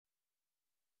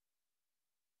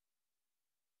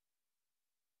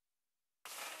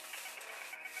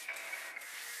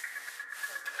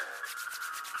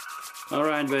All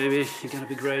right, baby, you're gonna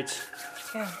be great.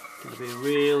 Yeah. Gonna be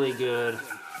really good.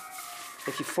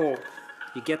 If you fall,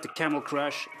 you get the camel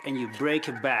crush and you break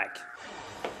your back.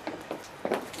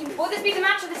 Will this be the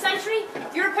match of the century?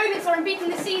 Your opponents are unbeaten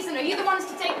this season. Are you the ones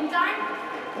to take them down?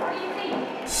 What do you think?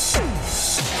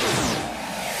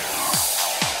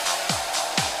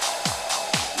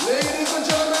 Ladies and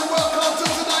gentlemen, welcome to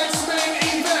tonight's main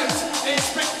event. A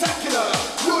spectacular,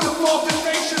 beautiful,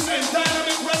 vivacious, and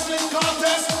dynamic wrestling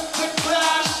contest, the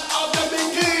Clash of the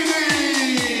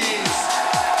Bikinis.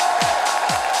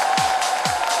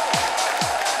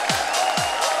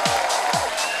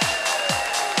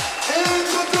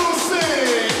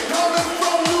 Introducing, coming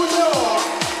from New York,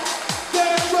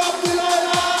 Drop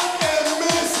Delilah and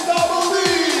Miss Double D.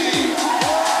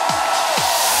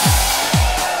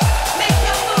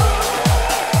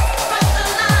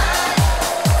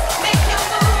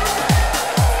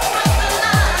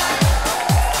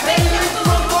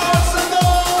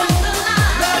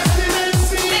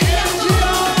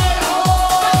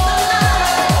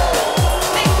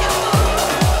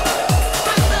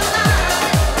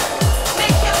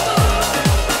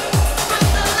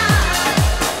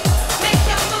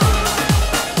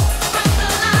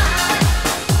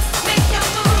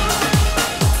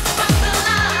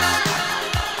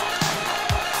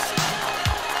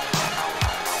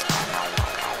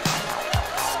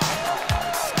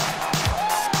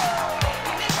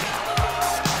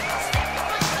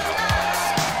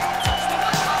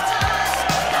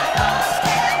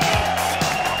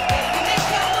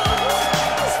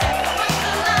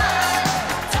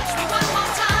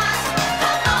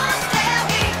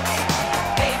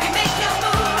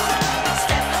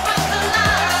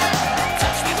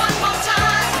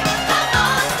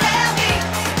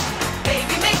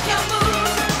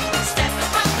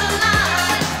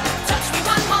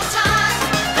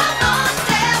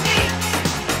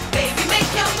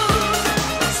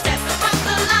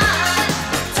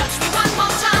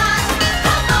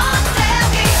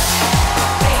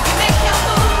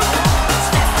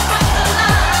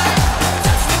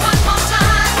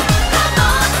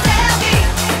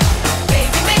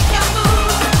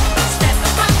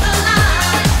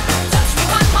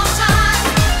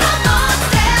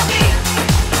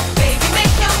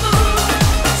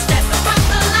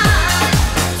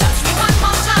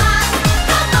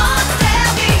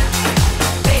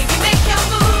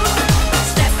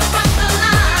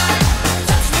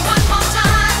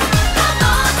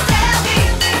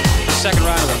 Second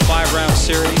round of the 5-round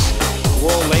series,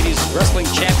 World Ladies Wrestling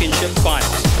Championship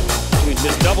Finals between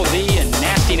Miss Double D and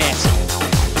Nasty Nancy.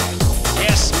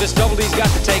 Yes, Miss Double D's got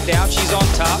the takedown. She's on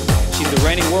top. She's the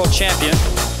reigning world champion.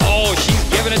 Oh, she's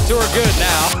giving it to her good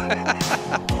now.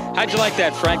 How'd you like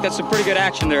that, Frank? That's some pretty good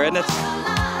action there, isn't it?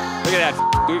 Look at that.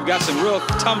 We've got some real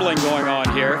tumbling going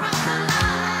on here.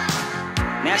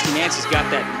 Nasty Nancy's got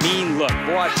that mean look.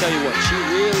 Boy, I tell you what, she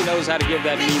really knows how to give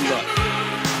that mean look.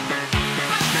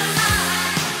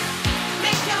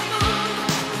 Make your move.